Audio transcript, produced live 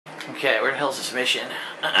Okay, where the hell's this mission?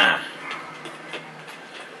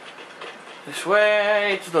 This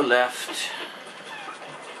way to the left.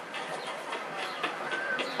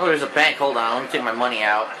 Oh, there's a bank. Hold on, let me take my money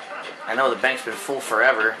out. I know the bank's been full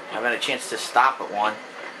forever. I haven't had a chance to stop at one.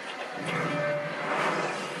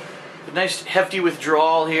 A nice hefty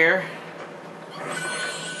withdrawal here.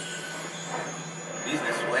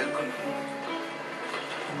 Business welcome.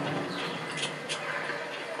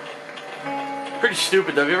 Pretty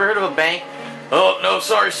stupid though. Have you ever heard of a bank? Oh, no,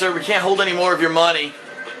 sorry sir, we can't hold any more of your money.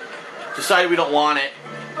 Decided we don't want it.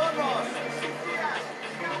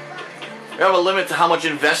 We have a limit to how much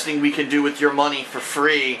investing we can do with your money for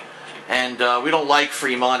free, and we don't like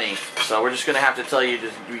free money. So we're just going to have to tell you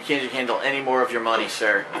we can't handle any more of your money,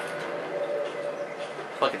 sir.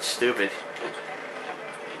 Fucking stupid.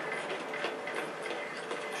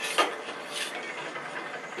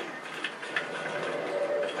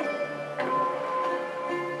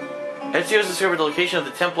 Ezio has discovered the location of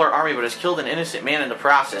the Templar army, but has killed an innocent man in the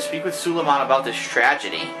process. Speak with Suleiman about this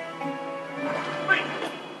tragedy.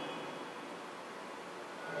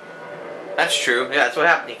 That's true. Yeah, that's what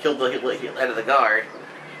happened. He killed the head of the guard.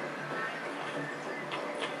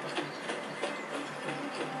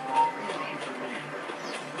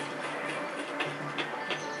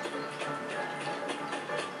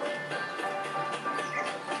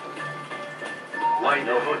 Why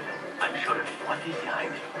no hood? I'm sure of it. What is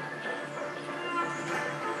behind it?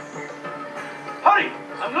 Hurry!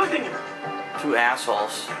 I'm losing him! Two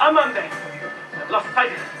assholes. I'm on there. I've lost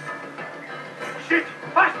sight of him. Shit!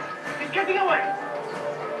 Fast! He's getting away!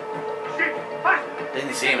 Shit! Fast! They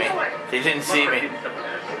didn't see me. They didn't see me.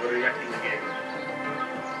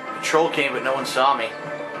 Patrol came, but no one saw me.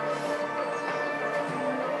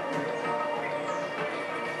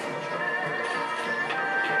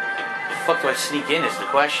 How the fuck do I sneak in is the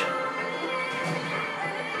question.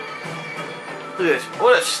 Look at this.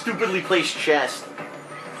 What a stupidly placed chest.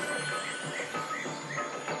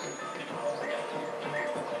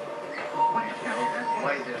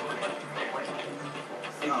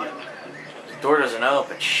 The door doesn't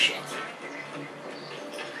open. Shit.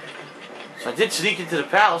 So I did sneak into the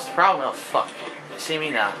palace. The problem, oh fuck. They see me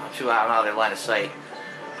now. I'm too out of their line of sight.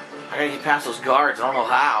 I gotta get past those guards. I don't know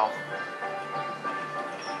how.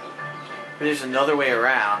 Maybe there's another way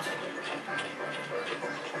around.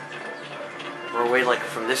 Or a way like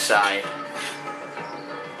from this side.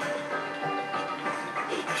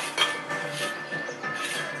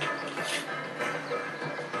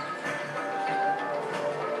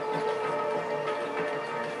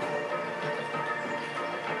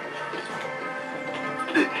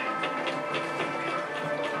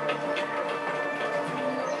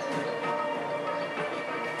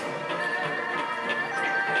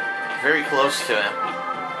 Very close to him.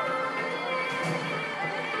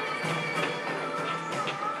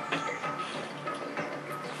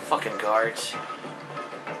 Fucking guards.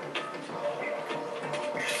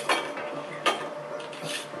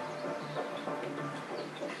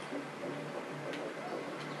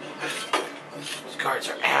 These guards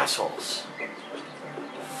are assholes.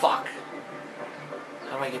 Fuck.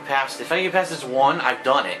 How do I get past it? If I get past this one, I've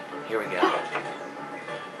done it. Here we go.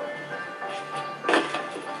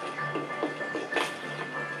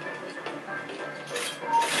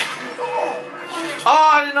 Oh,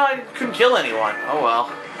 I didn't know I couldn't kill anyone. Oh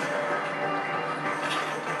well.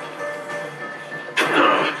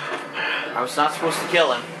 I was not supposed to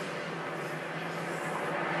kill him.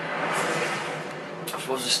 I was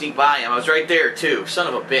supposed to sneak by him. I was right there too. Son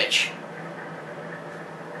of a bitch.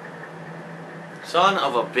 Son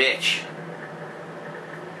of a bitch.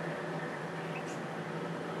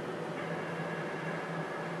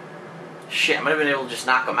 Shit, I might have been able to just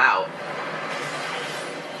knock him out.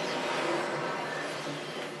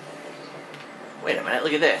 Wait a minute,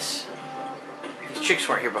 look at this. These chicks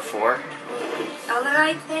weren't here before.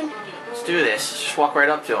 Alright then. Let's do this. Let's just walk right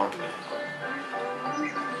up to them.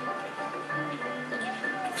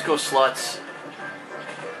 Let's go, sluts.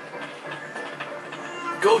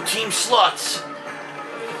 Go, team sluts!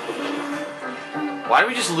 Why did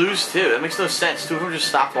we just lose two? That makes no sense. Two of them just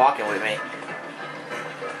stopped walking with me.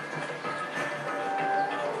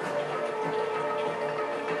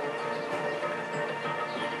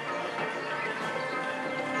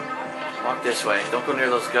 Walk this way. Don't go near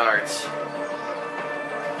those guards.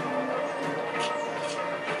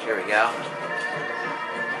 Here we go.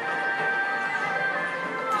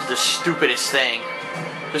 This is the stupidest thing.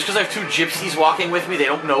 Just because I have two gypsies walking with me, they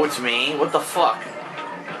don't know it's me? What the fuck?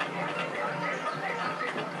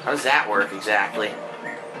 How does that work exactly?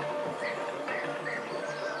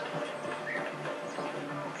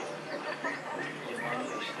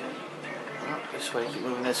 This way, keep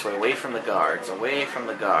moving this way. Away from the guards. Away from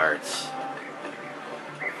the guards.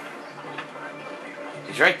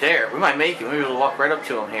 He's right there. We might make it. Maybe we'll walk right up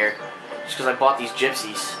to him here. Just because I bought these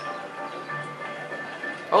gypsies.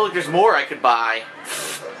 Oh, look, there's more I could buy.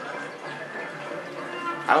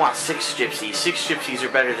 I want 6 gypsies. 6 gypsies are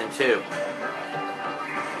better than 2.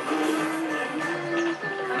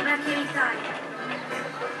 I'm back anytime.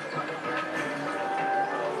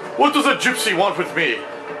 What does a gypsy want with me?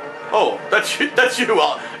 Oh, that's you,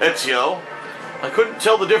 Ezio. I couldn't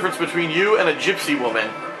tell the difference between you and a gypsy woman.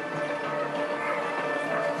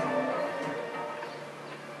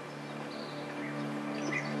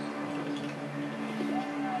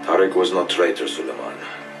 Tarek was not traitor, Suleiman.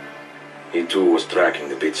 He too was tracking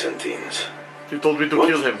the Byzantines. You told me to What?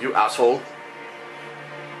 kill him, you asshole.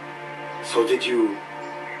 So did you...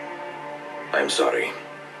 I'm sorry.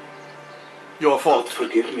 Your God, fault.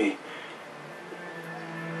 forgive me.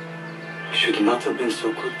 I should not have been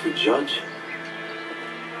so quick to judge.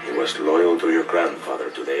 He was loyal to your grandfather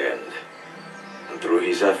to the end. And through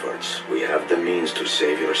his efforts, we have the means to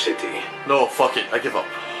save your city. No, fuck it. I give up.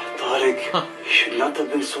 Tarek, you should not have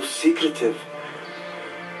been so secretive.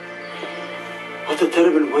 What a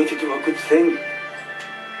terrible way to do a good thing.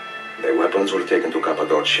 The weapons were taken to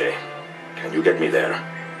Cappadocia. Can you get me there?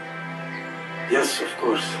 Yes, of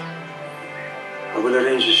course. I will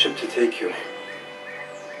arrange a ship to take you.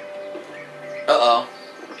 Uh-oh.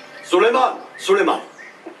 Suleiman,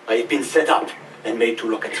 I have been set up and made to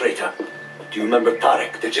look a traitor. Do you remember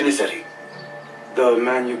Tarek, the Janissary? The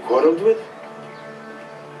man you quarreled with?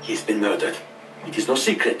 He's been murdered. It is no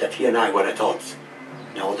secret that he and I were at odds.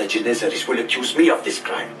 Now the Janissaries will accuse me of this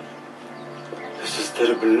crime. This is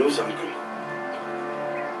terrible news, Uncle.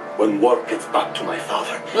 When word gets back to my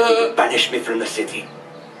father, he will banish me from the city.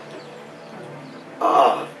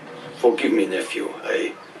 Ah, forgive me, nephew.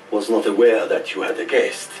 I was not aware that you had a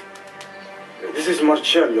guest. This is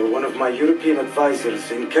Marcello, one of my European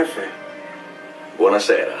advisors in Cafe.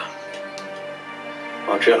 Buonasera.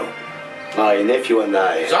 Marcello, my nephew and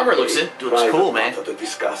I... His armor looks cool, man. To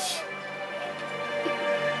discuss.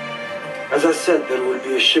 As I said, there will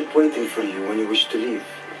be a ship waiting for you when you wish to leave.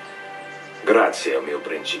 Grazie, mio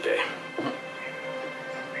principe.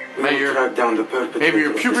 We May will your- track down the perpetrator Maybe your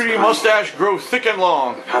of this puberty crime. mustache grow thick and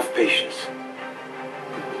long. Have patience.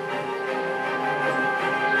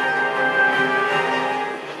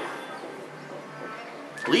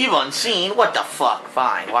 Leave unseen? What the fuck?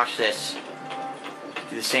 Fine, watch this.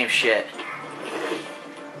 Do the same shit.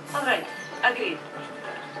 All right, agreed.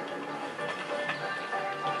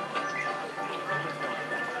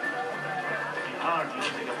 It's hard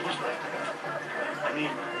losing a foot like that. I mean,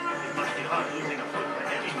 it must be hard losing a foot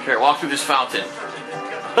like any... Here, walk through this fountain.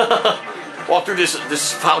 Walk through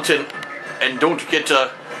this fountain and don't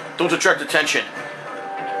attract attention.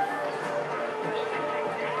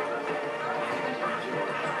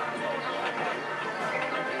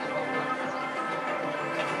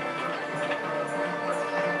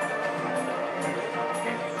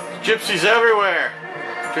 Gypsies everywhere.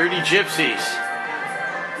 Dirty gypsies.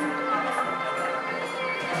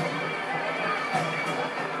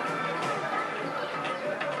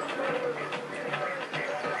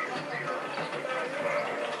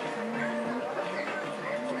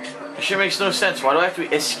 This shit makes no sense. Why do I have to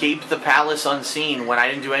escape the palace unseen when I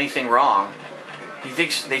didn't do anything wrong? They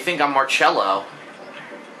think I'm Marcello.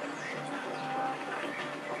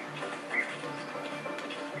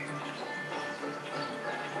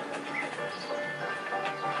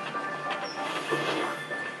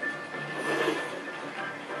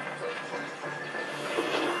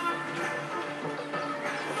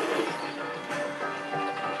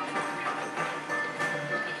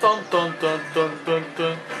 Dun dun dun dun dun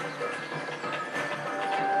dun.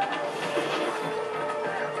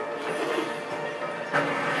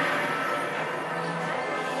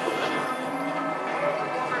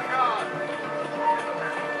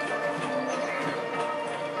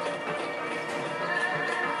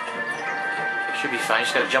 Should be fine.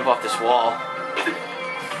 Just gotta jump off this wall.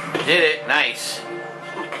 Did it. Nice.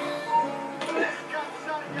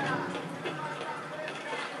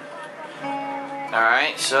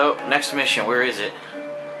 Alright, so next mission. Where is it?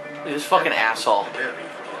 Look at this fucking asshole.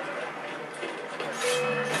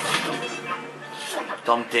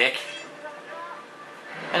 Dumb dick.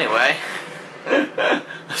 Anyway.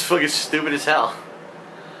 That's fucking stupid as hell.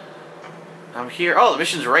 I'm here. Oh, the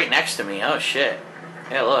mission's right next to me. Oh, shit.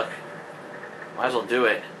 Yeah, look. Might as well do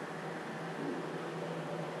it.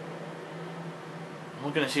 I'm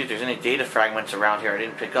looking to see if there's any data fragments around here I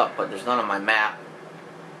didn't pick up, but there's none on my map.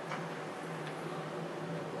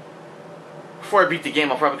 before I beat the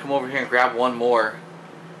game, I'll probably come over here and grab one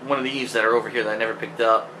of these that are over here that I never picked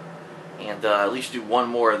up, and at least do one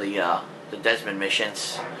more of the Desmond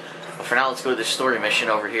missions. But for now, let's go to this story mission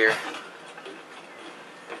over here.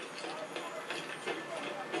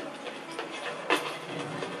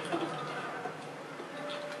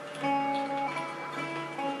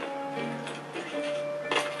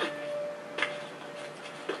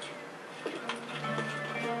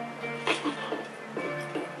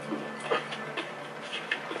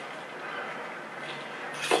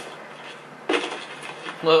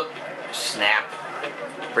 Look, snap,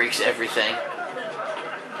 breaks everything.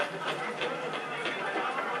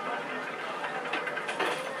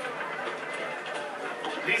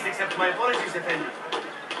 Please accept my apologies, Effendi.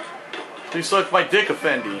 Please suck my dick,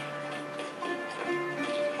 Effendi.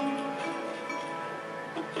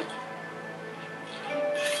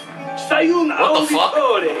 Sayun What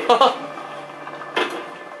the fuck?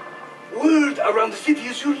 Word around the city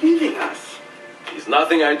is you're leaving us. It's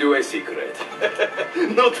nothing I do a secret.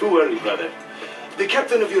 Not to worry, brother. The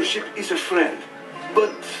captain of your ship is a friend,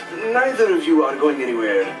 but neither of you are going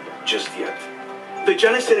anywhere just yet. The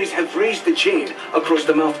Janissaries have raised the chain across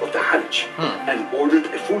the mouth of the Hajj and ordered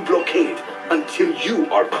a full blockade until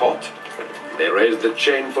you are caught. They raised the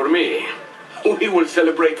chain for me. We will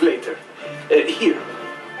celebrate later. Here,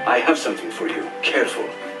 I have something for you. Careful.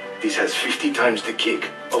 This has 50 times the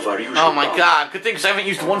kick of our usual Oh my bomb. god, good thing because I haven't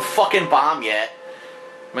used one fucking bomb yet.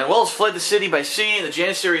 Manuel's fled the city by sea, and the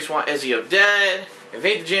Janissaries want Ezio dead.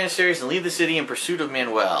 Invade the Janissaries and leave the city in pursuit of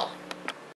Manuel.